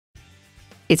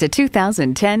It's a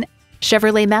 2010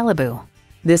 Chevrolet Malibu.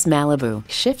 This Malibu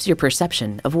shifts your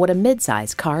perception of what a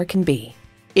midsize car can be.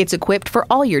 It's equipped for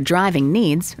all your driving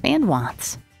needs and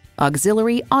wants.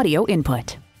 Auxiliary audio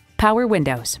input, power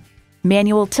windows,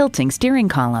 manual tilting steering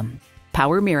column,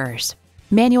 power mirrors,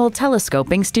 manual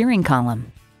telescoping steering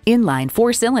column, inline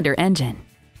 4-cylinder engine,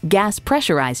 gas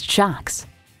pressurized shocks,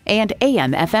 and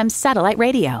AM/FM satellite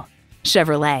radio.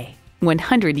 Chevrolet,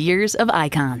 100 years of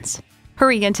icons.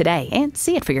 Hurry in today and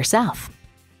see it for yourself.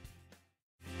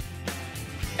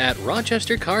 At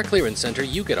Rochester Car Clearance Center,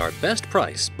 you get our best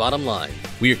price, bottom line.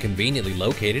 We are conveniently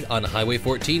located on Highway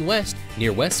 14 West,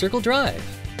 near West Circle Drive.